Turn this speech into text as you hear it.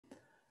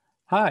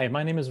Hi,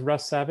 my name is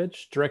Russ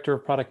Savage, Director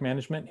of Product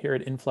Management here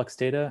at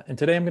InfluxData, and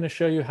today I'm going to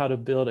show you how to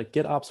build a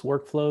GitOps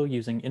workflow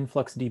using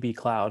InfluxDB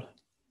Cloud.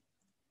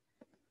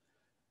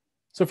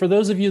 So for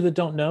those of you that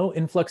don't know,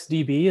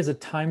 InfluxDB is a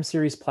time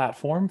series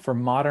platform for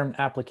modern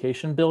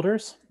application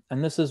builders,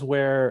 and this is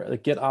where the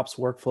GitOps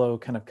workflow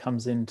kind of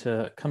comes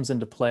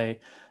into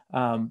play.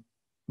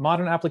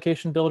 Modern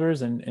application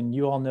builders, and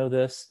you all know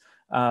this,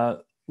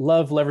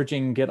 love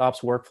leveraging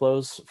GitOps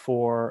workflows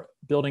for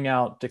building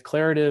out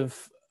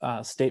declarative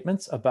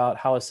statements about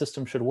how a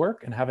system should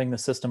work and having the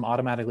system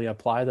automatically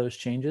apply those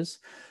changes.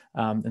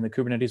 In the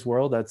Kubernetes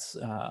world, that's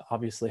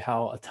obviously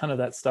how a ton of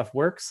that stuff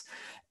works.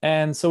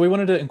 And so we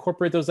wanted to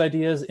incorporate those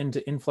ideas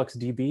into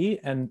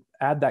InfluxDB and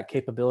add that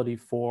capability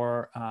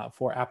for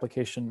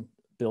application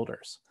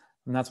builders.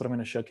 And that's what I'm going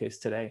to showcase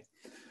today.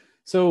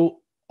 So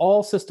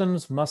all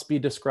systems must be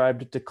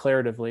described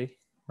declaratively,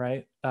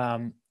 right?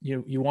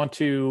 You want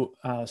to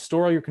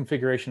store all your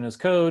configuration as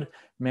code,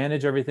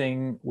 manage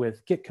everything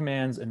with Git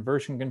commands and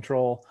version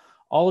control.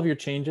 All of your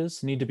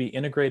changes need to be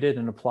integrated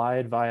and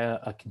applied via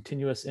a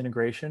continuous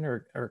integration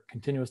or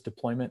continuous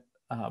deployment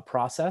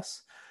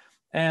process.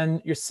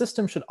 And your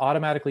system should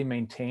automatically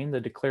maintain the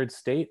declared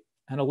state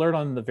and alert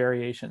on the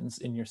variations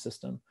in your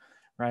system,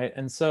 right?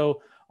 And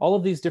so all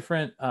of these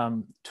different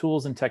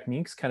tools and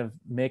techniques kind of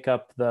make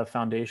up the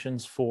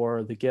foundations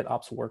for the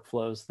GitOps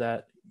workflows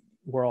that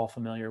we're all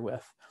familiar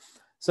with.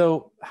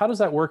 So how does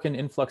that work in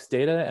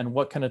InfluxData, and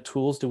what kind of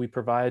tools do we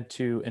provide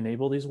to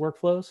enable these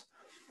workflows?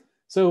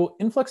 So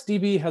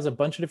InfluxDB has a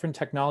bunch of different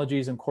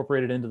technologies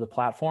incorporated into the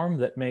platform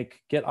that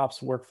make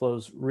GitOps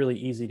workflows really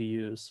easy to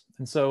use.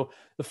 And so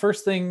the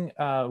first thing,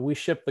 we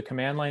ship the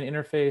command line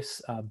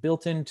interface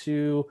built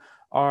into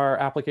our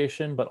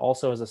application, but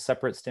also as a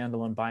separate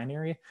standalone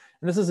binary.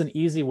 And this is an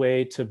easy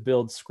way to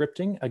build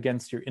scripting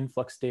against your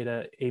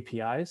InfluxData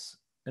APIs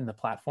in the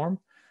platform.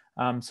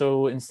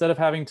 So instead of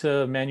having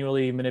to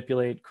manually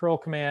manipulate curl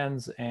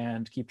commands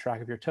and keep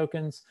track of your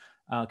tokens,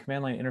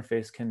 command line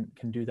interface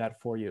can do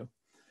that for you.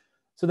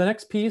 So the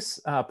next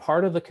piece,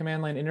 part of the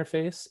command line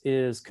interface,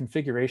 is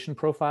configuration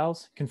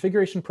profiles.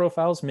 Configuration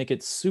profiles make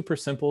it super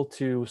simple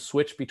to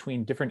switch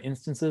between different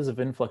instances of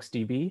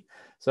InfluxDB.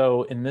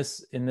 So in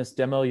this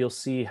demo, you'll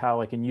see how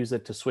I can use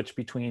it to switch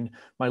between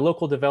my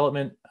local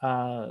development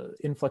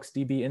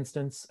InfluxDB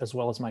instance as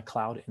well as my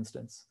cloud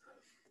instance.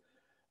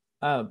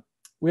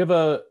 We have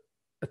a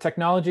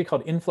technology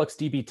called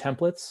InfluxDB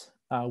templates,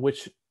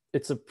 which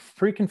it's a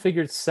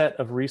pre-configured set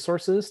of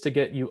resources to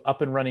get you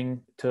up and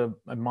running to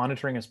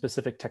monitoring a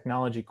specific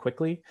technology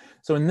quickly.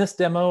 So in this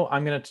demo,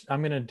 I'm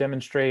gonna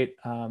demonstrate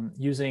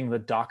using the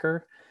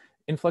Docker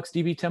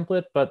InfluxDB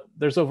template, but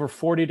there's over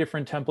 40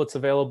 different templates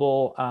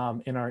available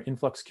in our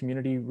Influx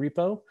community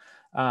repo.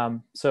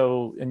 And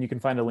you can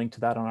find a link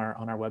to that on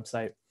our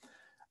website.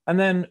 And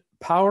then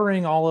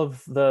powering all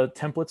of the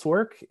templates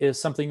work is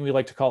something we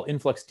like to call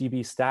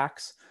InfluxDB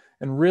stacks.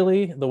 And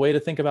really, the way to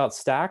think about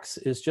stacks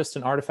is just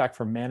an artifact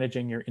for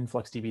managing your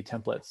InfluxDB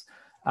templates.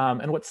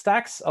 And what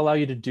stacks allow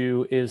you to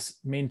do is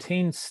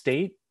maintain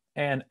state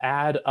and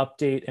add,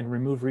 update, and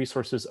remove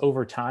resources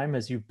over time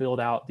as you build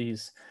out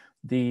these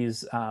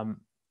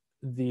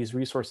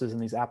resources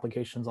and these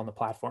applications on the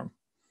platform.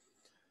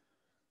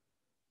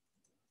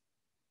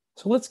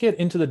 So let's get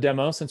into the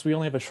demo since we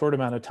only have a short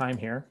amount of time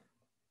here.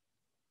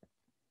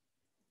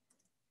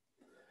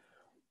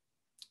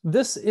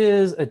 This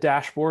is a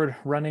dashboard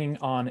running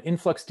on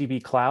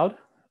InfluxDB Cloud,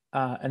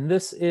 and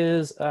this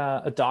is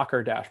a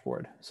Docker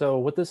dashboard. So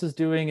what this is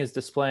doing is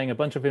displaying a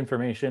bunch of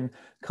information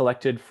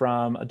collected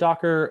from a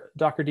Docker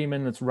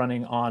daemon that's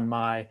running on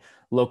my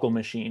local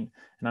machine,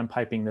 and I'm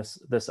piping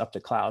this up to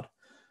cloud.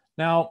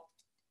 Now,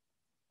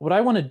 what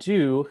I want to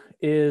do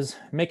is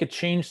make a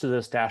change to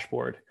this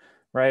dashboard,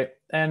 right?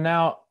 And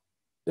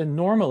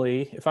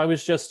normally, if I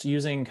was just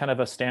using kind of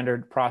a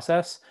standard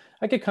process,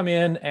 I could come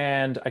in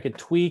and I could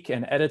tweak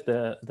and edit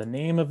the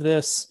name of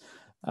this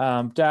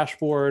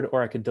dashboard,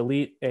 or I could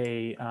delete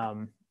a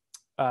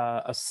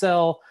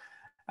cell,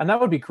 and that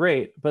would be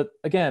great. But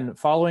again,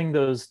 following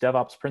those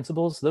DevOps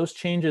principles, those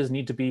changes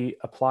need to be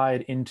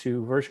applied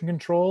into version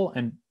control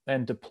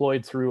and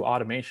deployed through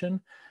automation.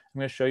 I'm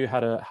going to show you how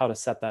to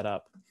set that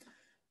up.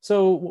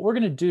 So what we're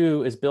going to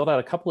do is build out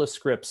a couple of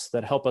scripts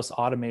that help us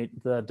automate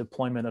the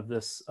deployment of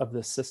this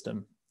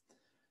system.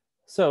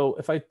 So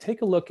if I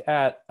take a look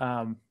at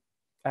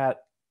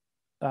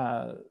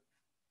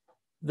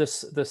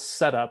this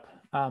setup,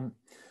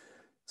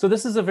 so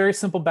this is a very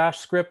simple bash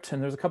script,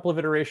 and there's a couple of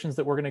iterations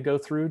that we're going to go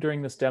through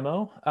during this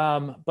demo.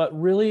 But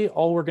really,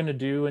 all we're going to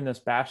do in this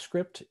bash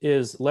script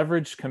is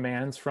leverage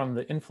commands from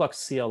the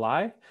Influx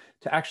CLI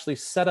to actually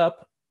set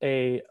up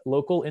a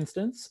local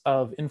instance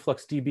of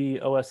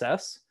InfluxDB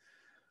OSS.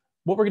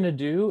 What we're going to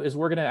do is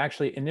we're going to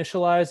actually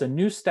initialize a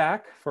new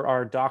stack for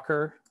our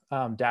Docker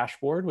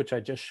dashboard, which I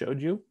just showed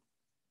you.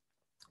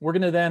 We're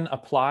going to then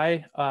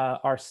apply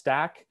our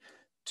stack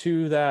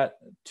to that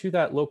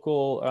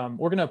local.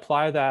 We're going to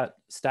apply that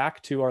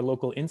stack to our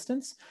local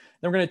instance.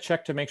 Then we're going to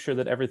check to make sure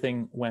that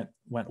everything went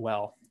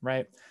well,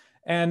 right?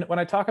 And when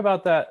I talk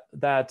about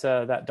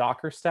that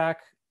Docker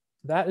stack,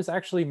 that is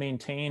actually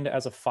maintained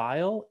as a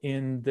file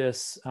in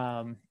this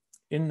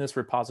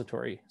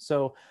repository.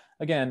 So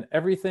again,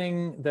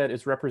 everything that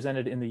is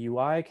represented in the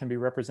UI can be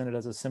represented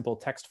as a simple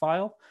text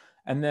file,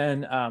 and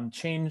then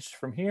changed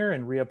from here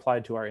and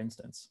reapplied to our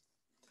instance.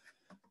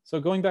 So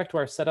going back to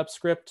our setup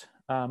script,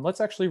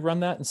 let's actually run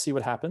that and see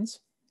what happens.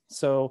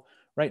 So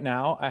right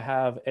now I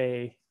have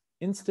a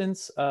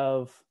instance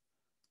of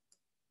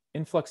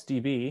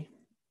InfluxDB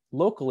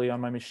locally on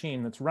my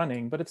machine that's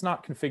running, but it's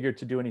not configured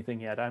to do anything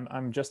yet.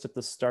 I'm just at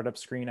the startup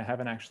screen. I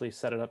haven't actually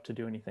set it up to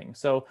do anything.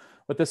 So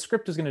what this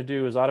script is going to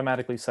do is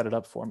automatically set it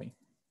up for me.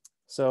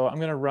 So I'm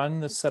going to run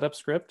this setup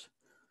script.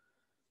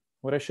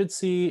 What I should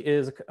see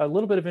is a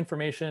little bit of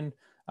information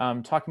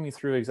talking me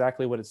through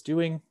exactly what it's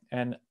doing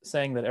and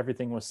saying that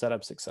everything was set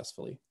up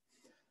successfully.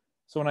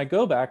 So when I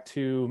go back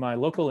to my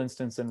local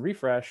instance and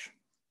refresh,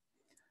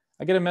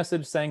 I get a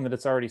message saying that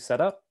it's already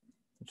set up,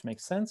 which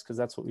makes sense because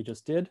that's what we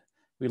just did.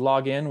 We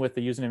log in with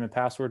the username and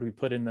password we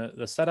put in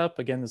the setup.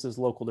 Again, this is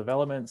local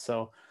development,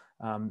 so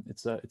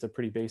it's a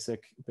pretty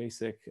basic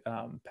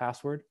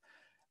password.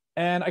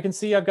 And I can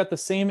see I've got the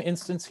same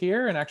instance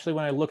here. And actually,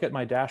 when I look at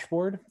my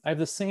dashboard, I have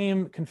the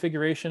same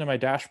configuration in my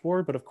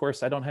dashboard, but of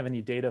course, I don't have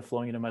any data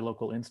flowing into my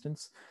local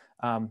instance.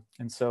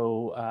 And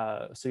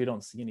so you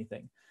don't see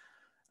anything.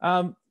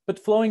 But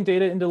flowing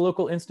data into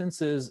local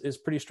instances is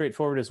pretty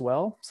straightforward as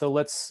well. So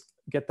let's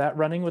get that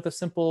running with a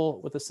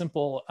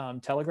simple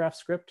Telegraph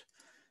script.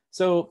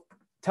 So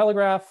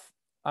Telegraph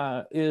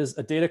is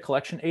a data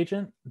collection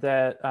agent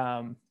that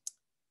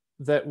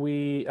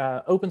we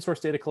open source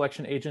data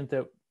collection agent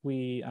that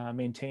we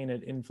maintain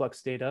at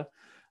InfluxData.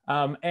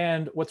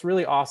 And what's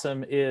really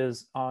awesome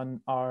is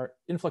on our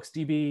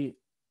InfluxDB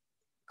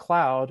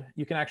cloud,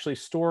 you can actually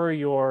store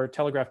your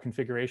Telegraph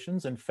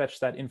configurations and fetch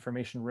that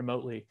information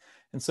remotely.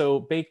 And so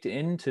baked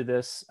into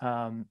this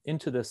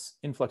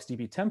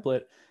InfluxDB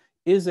template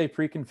is a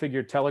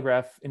pre-configured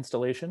Telegraph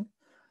installation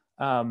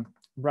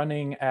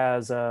running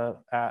as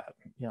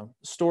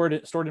stored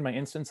in my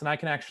instance, and I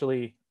can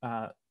actually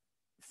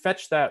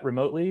fetch that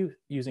remotely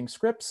using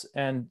scripts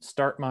and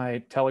start my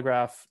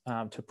Telegraph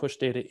to push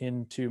data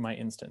into my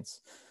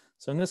instance.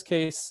 So in this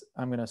case,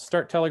 I'm going to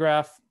start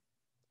Telegraph.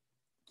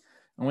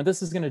 And what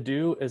this is going to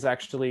do is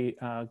actually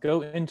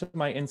go into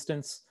my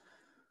instance,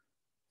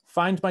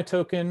 find my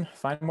token,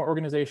 find my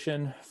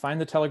organization, find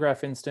the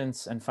Telegraph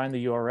instance, and find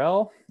the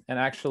URL, and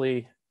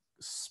actually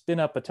spin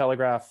up a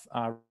Telegraph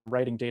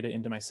writing data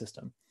into my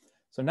system.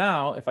 So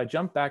now if I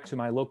jump back to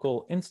my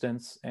local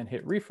instance and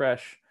hit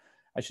refresh,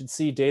 I should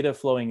see data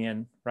flowing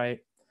in,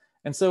 right?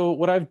 And so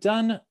what I've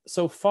done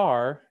so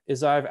far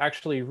is I've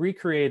actually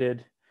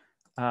recreated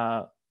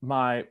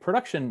my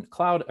production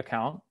cloud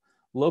account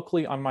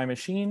locally on my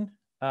machine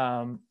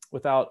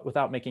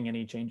without making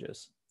any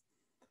changes,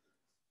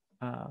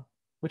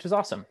 which is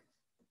awesome.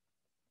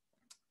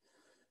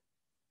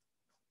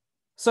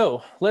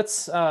 So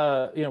let's,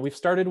 we've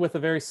started with a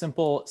very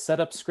simple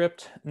setup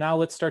script. Now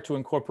let's start to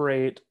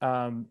incorporate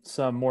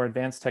some more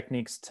advanced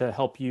techniques to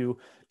help you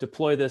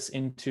deploy this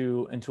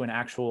into an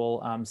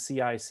actual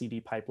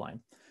CI/CD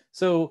pipeline.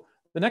 So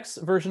the next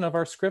version of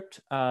our script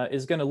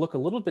is going to look a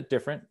little bit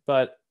different,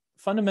 but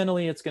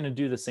fundamentally it's going to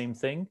do the same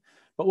thing.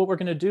 But what we're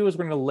going to do is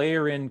we're going to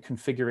layer in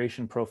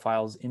configuration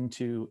profiles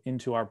into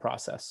our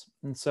process.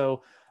 And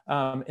so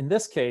in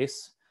this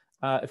case,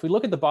 if we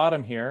look at the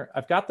bottom here,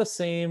 I've got the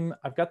same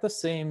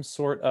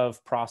sort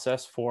of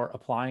process for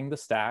applying the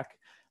stack.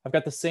 I've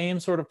got the same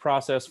sort of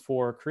process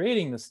for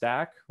creating the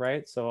stack,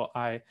 right? So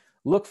I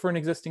look for an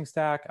existing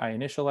stack, I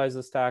initialize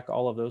the stack,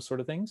 all of those sort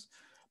of things.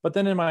 But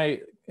then in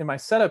my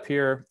setup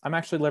here, I'm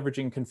actually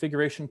leveraging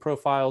configuration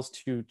profiles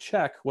to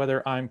check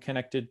whether I'm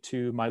connected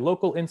to my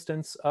local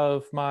instance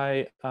of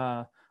my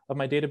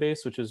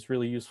database, which is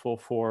really useful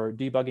for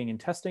debugging and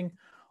testing.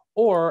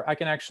 Or I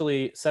can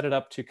actually set it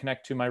up to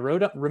connect to my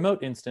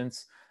remote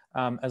instance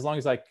as long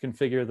as I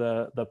configure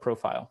the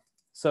profile.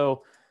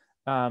 So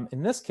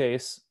in this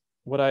case,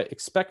 what I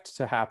expect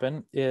to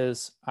happen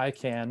is I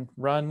can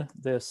run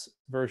this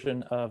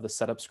version of the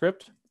setup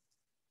script.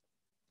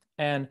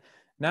 And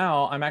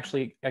now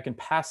I can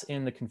pass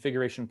in the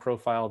configuration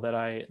profile that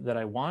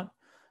I want.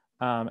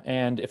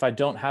 And if I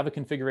don't have a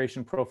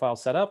configuration profile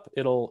set up,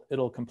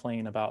 it'll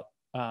complain about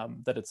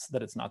that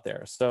it's not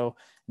there. So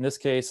in this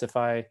case, if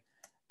I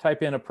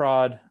type in a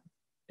prod,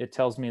 it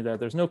tells me that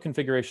there's no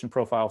configuration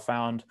profile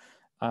found.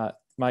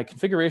 My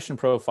configuration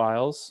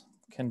profiles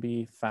can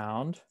be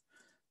found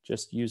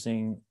just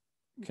using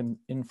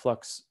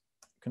influx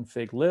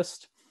config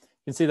list.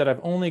 You can see that I've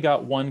only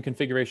got one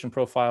configuration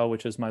profile,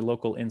 which is my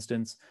local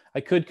instance.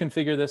 I could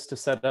configure this to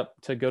set up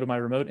to go to my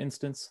remote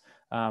instance,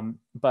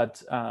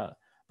 but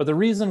the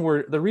reason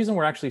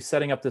we're actually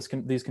setting up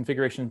these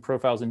configuration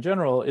profiles in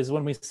general is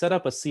when we set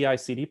up a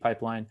CI/CD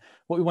pipeline,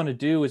 what we want to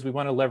do is we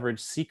want to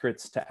leverage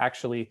secrets to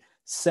actually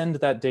send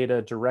that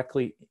data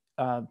directly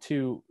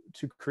to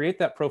create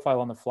that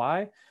profile on the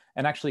fly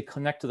and actually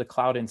connect to the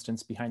cloud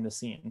instance behind the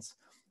scenes.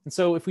 And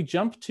so if we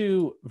jump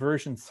to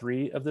version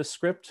 3 of this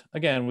script,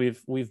 again,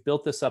 we've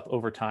built this up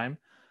over time.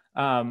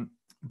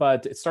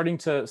 but it's starting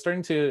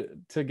to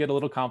get a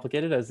little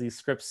complicated as these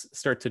scripts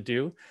start to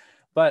do.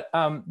 But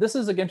this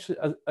is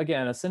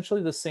again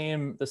essentially the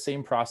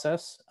same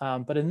process.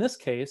 But in this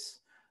case,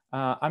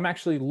 I'm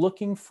actually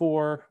looking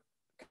for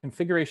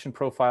configuration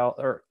profile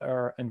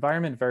or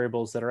environment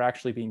variables that are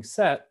actually being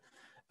set.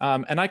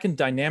 And I can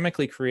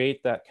dynamically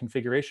create that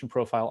configuration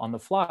profile on the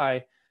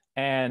fly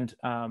and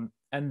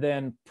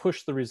then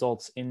push the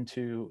results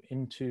into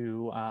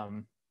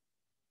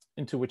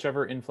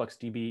whichever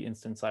InfluxDB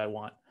instance I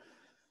want.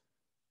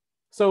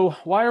 So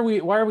why are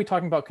we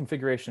talking about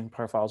configuration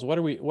profiles? What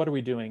are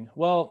we doing?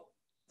 Well,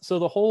 so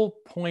the whole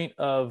point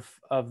of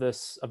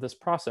this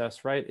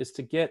process, right, is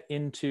to get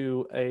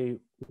into a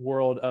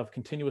world of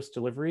continuous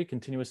delivery,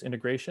 continuous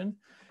integration,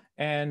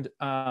 and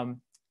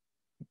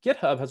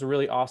GitHub has a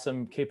really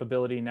awesome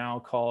capability now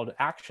called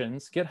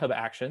Actions, GitHub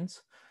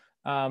Actions,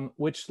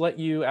 which let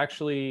you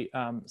actually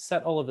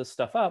set all of this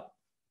stuff up.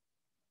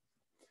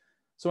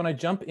 So when I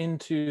jump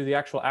into the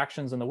actual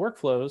actions and the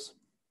workflows,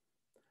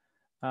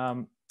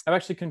 I've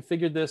actually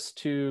configured this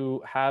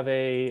to have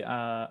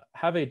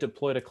a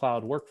deploy to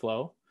cloud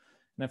workflow.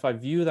 And if I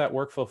view that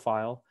workflow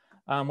file,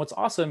 what's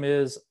awesome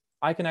is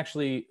I can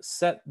actually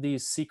set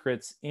these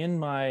secrets in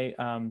my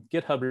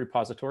GitHub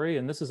repository.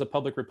 And this is a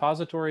public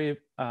repository,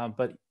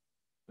 but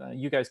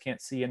you guys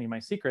can't see any of my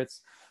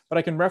secrets, but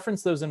I can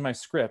reference those in my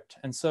script.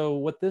 And so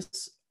what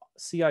this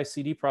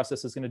CI/CD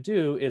process is going to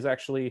do is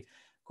actually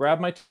grab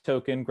my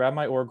token, grab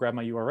my org, grab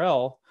my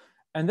URL,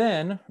 and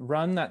then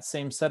run that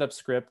same setup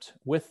script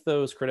with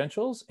those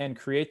credentials and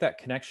create that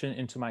connection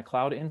into my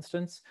cloud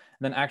instance,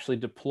 and then actually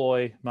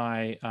deploy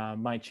my,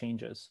 my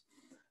changes.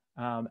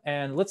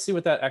 And let's see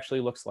what that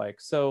actually looks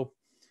like. So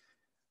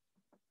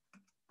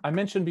I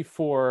mentioned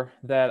before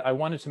that I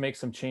wanted to make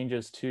some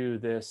changes to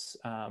this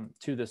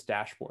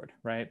dashboard,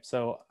 right?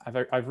 So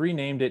I've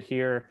renamed it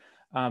here,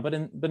 but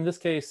in this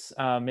case,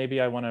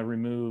 maybe I want to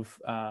remove.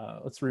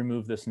 Let's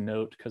remove this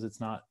note because it's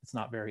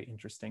not very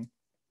interesting.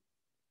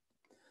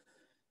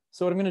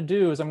 So what I'm going to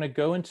do is I'm going to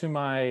go into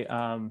my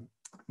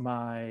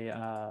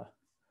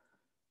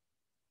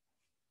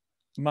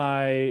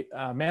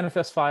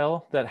manifest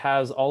file that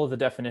has all of the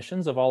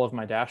definitions of all of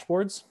my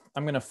dashboards.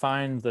 I'm going to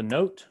find the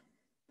note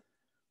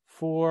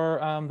for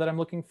that I'm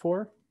looking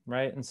for,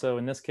 right? And so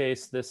in this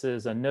case, this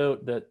is a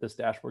note that this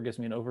dashboard gives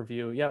me an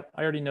overview. Yep,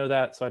 I already know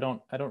that, so I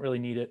don't really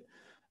need it.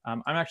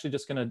 I'm actually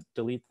just going to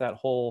delete that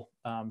whole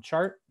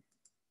chart.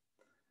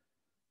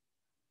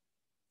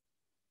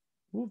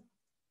 Ooh.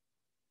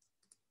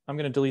 I'm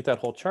going to delete that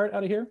whole chart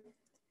out of here.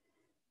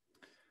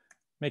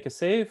 Make a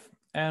save,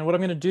 and what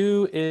I'm going to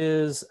do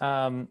is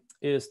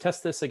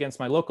test this against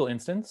my local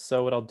instance.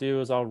 So what I'll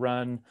do is I'll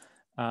run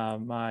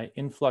my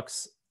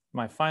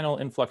final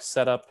influx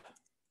setup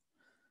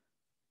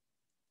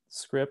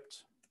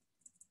script,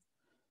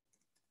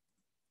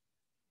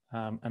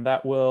 and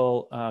that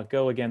will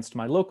go against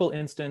my local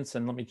instance.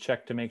 And let me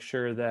check to make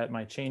sure that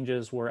my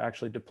changes were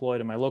actually deployed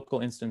to my local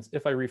instance.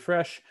 If I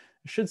refresh,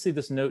 I should see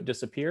this note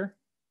disappear,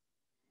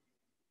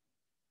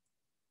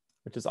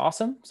 which is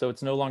awesome. So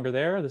it's no longer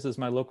there. This is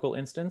my local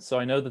instance. So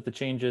I know that the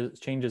change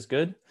is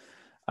good.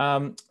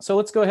 So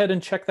let's go ahead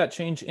and check that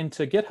change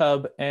into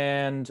GitHub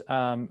and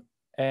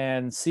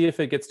see if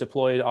it gets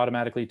deployed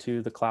automatically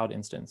to the cloud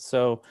instance.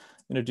 So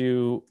I'm going to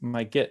do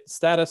my git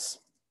status.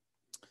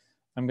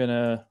 I'm going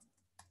to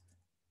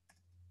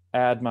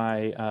add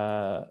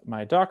my,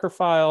 my Docker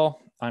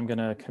file. I'm going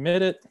to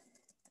commit it.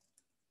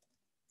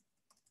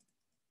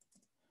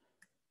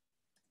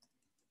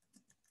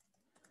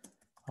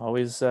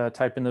 Always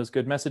type in those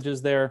good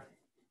messages there.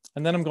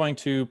 And then I'm going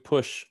to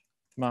push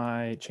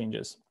my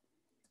changes.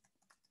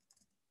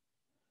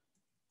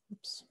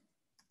 Oops.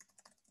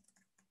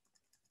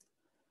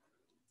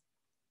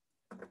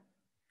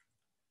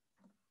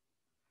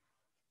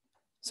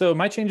 So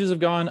my changes have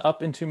gone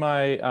up into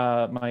my,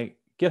 my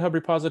GitHub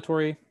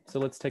repository. So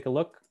let's take a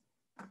look.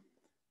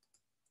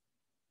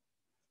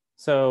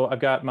 So I've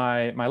got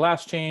my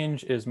last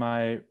change is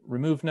my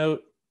remove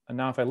note. And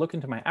now if I look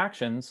into my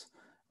actions,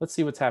 let's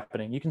see what's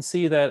happening. You can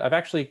see that I've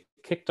actually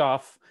kicked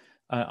off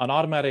an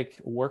automatic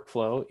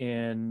workflow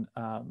in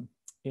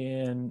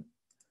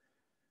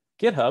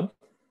GitHub.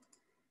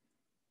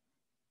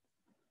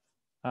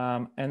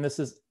 And this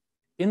is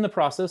in the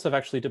process of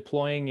actually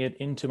deploying it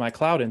into my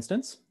cloud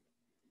instance.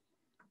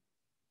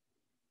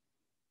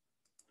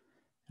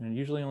 And it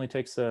usually only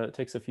takes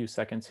a few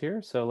seconds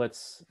here. So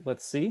let's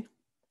see.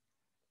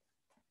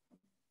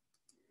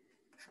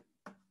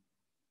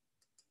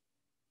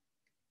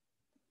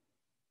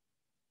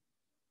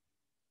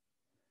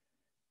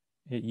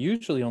 It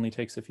usually only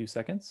takes a few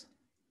seconds.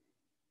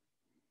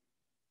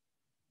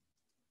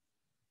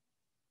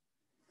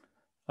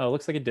 Oh, it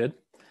looks like it did.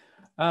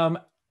 And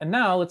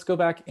now let's go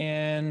back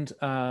and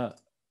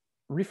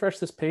refresh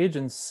this page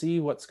and see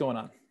what's going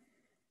on.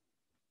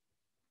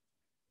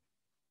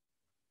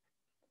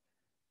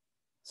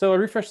 So I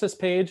refresh this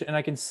page and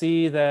I can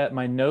see that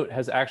my note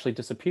has actually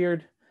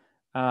disappeared.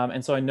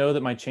 And so I know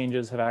that my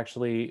changes have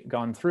actually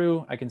gone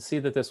through. I can see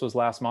that this was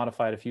last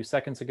modified a few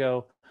seconds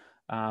ago,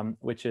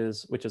 which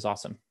is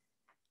awesome.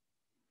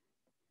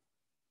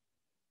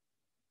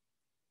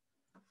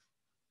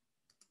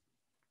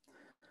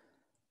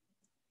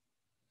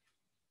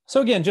 So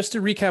again, just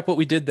to recap what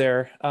we did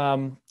there,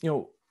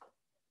 InfluxDB,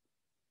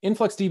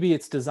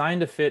 it's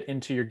designed to fit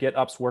into your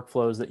GitOps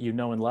workflows that you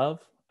know and love.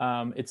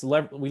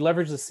 We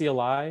leverage the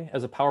CLI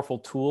as a powerful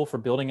tool for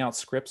building out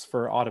scripts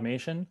for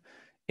automation.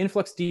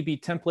 InfluxDB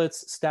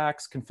templates,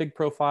 stacks, config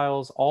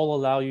profiles all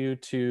allow you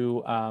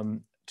to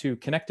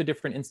connect to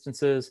different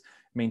instances,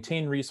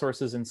 maintain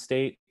resources and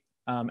state,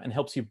 and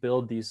helps you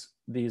build these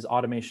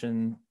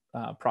automation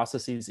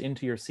processes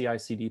into your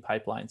CI/CD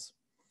pipelines.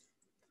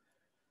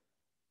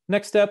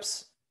 Next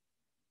steps.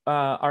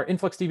 Our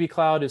InfluxDB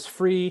cloud is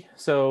free,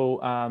 so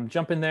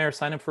jump in there,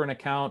 sign up for an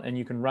account, and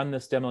you can run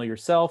this demo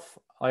yourself.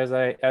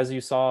 As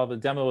you saw, the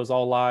demo is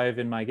all live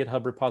in my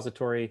GitHub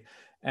repository,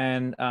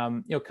 and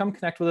come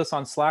connect with us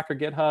on Slack or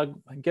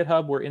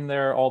GitHub. We're in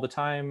there all the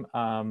time,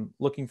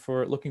 looking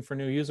for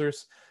new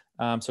users.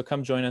 So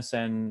come join us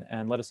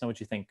and let us know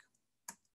what you think.